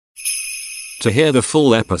To hear the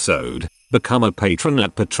full episode, become a patron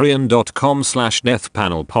at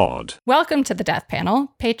patreon.com/deathpanelpod. Welcome to the Death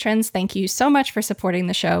Panel. Patrons, thank you so much for supporting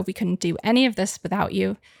the show. We couldn't do any of this without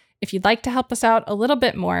you. If you'd like to help us out a little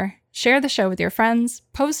bit more, share the show with your friends,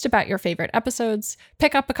 post about your favorite episodes,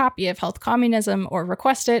 pick up a copy of Health Communism or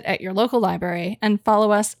request it at your local library, and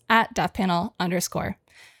follow us at deathpanel_.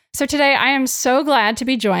 So today I am so glad to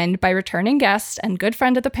be joined by returning guest and good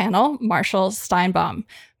friend of the panel, Marshall Steinbaum.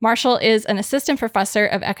 Marshall is an assistant professor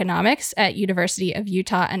of economics at University of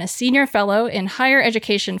Utah and a senior fellow in higher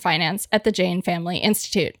education finance at the Jane Family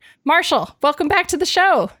Institute. Marshall, welcome back to the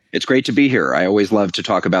show. It's great to be here. I always love to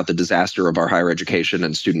talk about the disaster of our higher education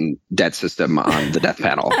and student debt system on the Death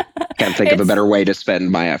Panel. Can't think of a better way to spend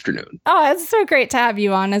my afternoon. Oh, it's so great to have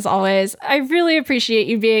you on, as always. I really appreciate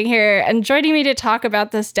you being here and joining me to talk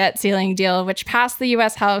about this debt ceiling deal, which passed the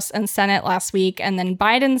U.S. House and Senate last week, and then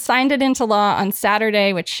Biden signed it into law on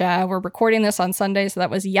Saturday, which we're recording this on Sunday, so that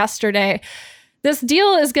was yesterday. This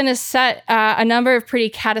deal is going to set a number of pretty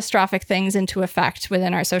catastrophic things into effect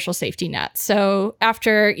within our social safety net. So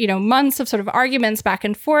after, months of sort of arguments back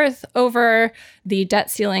and forth over the debt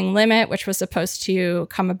ceiling limit, which was supposed to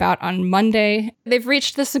come about on Monday, they've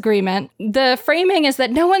reached this agreement. The framing is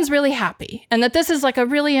that no one's really happy and that this is like a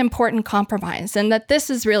really important compromise and that this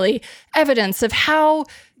is really evidence of how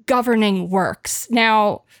governing works.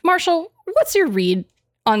 Now, Marshall, what's your read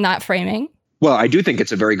on that framing? Well, I do think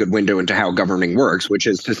it's a very good window into how governing works, which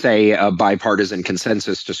is to say a bipartisan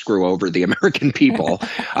consensus to screw over the American people.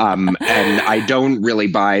 And I don't really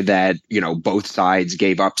buy that, both sides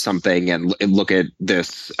gave up something and look at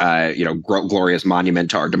this, glorious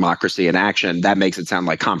monument to our democracy in action. That makes it sound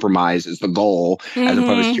like compromise is the goal as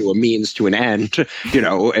opposed to a means to an end.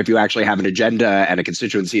 If you actually have an agenda and a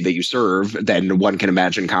constituency that you serve, then one can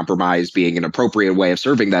imagine compromise being an appropriate way of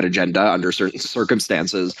serving that agenda under certain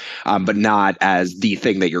circumstances, but not as the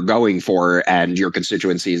thing that you're going for, and your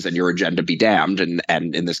constituencies and your agenda be damned.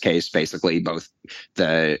 And in this case, basically both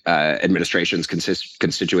the administration's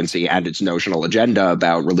constituency and its notional agenda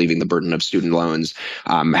about relieving the burden of student loans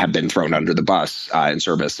have been thrown under the bus in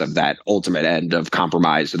service of that ultimate end of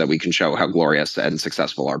compromise so that we can show how glorious and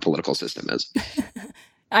successful our political system is.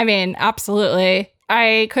 I mean, absolutely.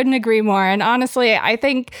 I couldn't agree more. And honestly, I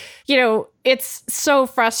think, it's so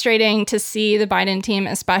frustrating to see the Biden team,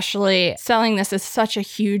 especially selling this as such a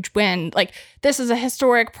huge win. Like, this is a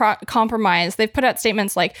historic compromise. They've put out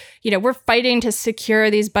statements like, we're fighting to secure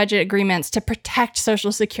these budget agreements to protect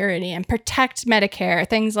Social Security and protect Medicare.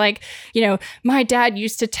 Things like, my dad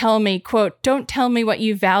used to tell me, quote, "Don't tell me what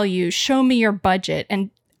you value, show me your budget and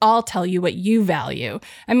I'll tell you what you value."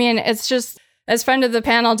 I mean, it's just, as friend of the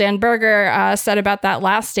panel, Dan Berger, said about that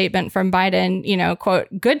last statement from Biden, quote,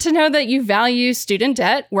 "Good to know that you value student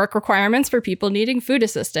debt, work requirements for people needing food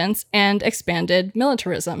assistance, and expanded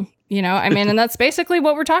militarism." And that's basically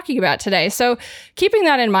what we're talking about today. So keeping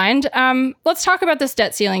that in mind, let's talk about this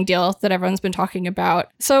debt ceiling deal that everyone's been talking about.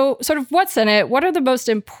 So sort of what's in it? What are the most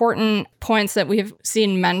important points that we've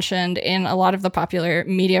seen mentioned in a lot of the popular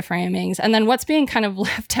media framings? And then what's being kind of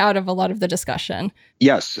left out of a lot of the discussion?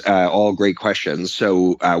 Yes, all great questions.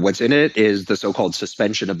 So what's in it is the so-called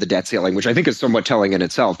suspension of the debt ceiling, which I think is somewhat telling in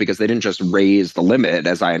itself because they didn't just raise the limit,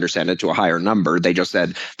 as I understand it, to a higher number. They just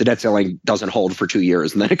said the debt ceiling doesn't hold for 2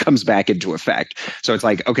 years and then it comes back into effect. So it's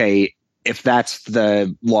like, okay, if that's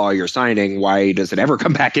the law you're signing, why does it ever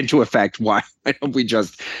come back into effect? Why don't we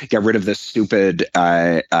just get rid of this stupid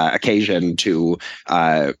occasion to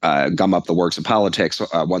gum up the works of politics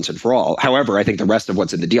once and for all? However, I think the rest of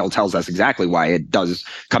what's in the deal tells us exactly why it does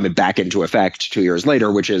come back into effect 2 years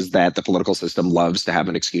later, which is that the political system loves to have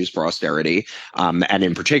an excuse for austerity, and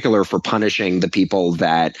in particular for punishing the people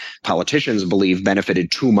that politicians believe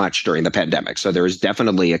benefited too much during the pandemic. So there is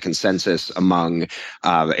definitely a consensus among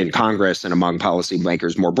in Congress and among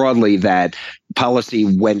policymakers more broadly that policy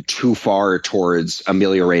went too far towards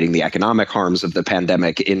ameliorating the economic harms of the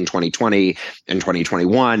pandemic in 2020 and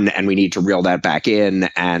 2021, and we need to reel that back in.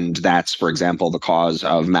 And that's, for example, the cause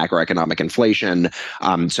of macroeconomic inflation.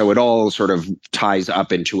 So it all sort of ties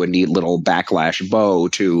up into a neat little backlash bow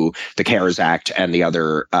to the CARES Act and the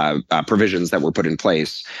other provisions that were put in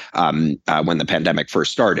place when the pandemic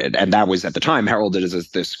first started. And that was at the time heralded as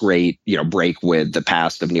this great, break with the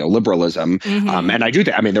past of neoliberalism. And I do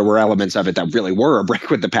think, there were elements of it that really were a break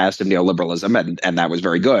with the past of neoliberalism, and that was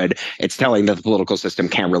very good. It's telling that the political system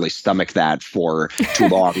can't really stomach that for too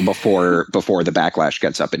long before the backlash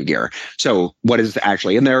gets up in gear. So what is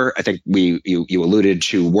actually in there? I think you alluded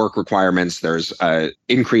to work requirements. There's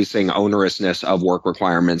increasing onerousness of work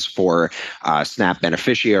requirements for SNAP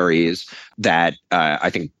beneficiaries. that I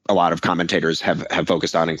think a lot of commentators have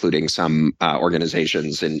focused on, including some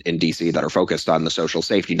organizations in DC that are focused on the social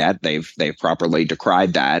safety net. They've properly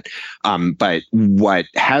decried that. But what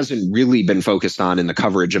hasn't really been focused on in the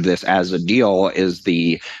coverage of this as a deal is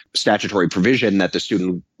the statutory provision that the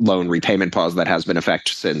student loan repayment pause that has been in effect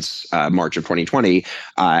since March of 2020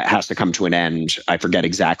 has to come to an end. I forget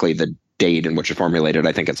exactly the date in which it formulated.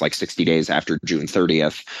 I think it's like 60 days after June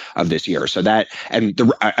 30th of this year. So that, and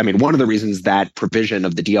one of the reasons that provision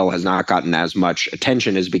of the deal has not gotten as much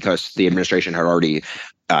attention is because the administration had already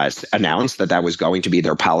announced that that was going to be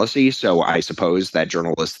their policy. So I suppose that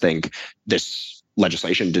journalists think this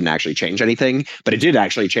legislation didn't actually change anything, but it did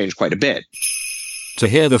actually change quite a bit. To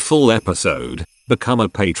hear the full episode, become a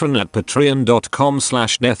patron at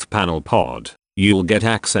patreon.com/deathpanelpod. You'll get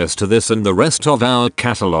access to this and the rest of our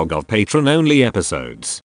catalog of patron-only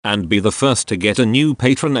episodes, and be the first to get a new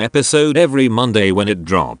patron episode every Monday when it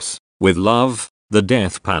drops. With love, the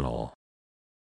Death Panel.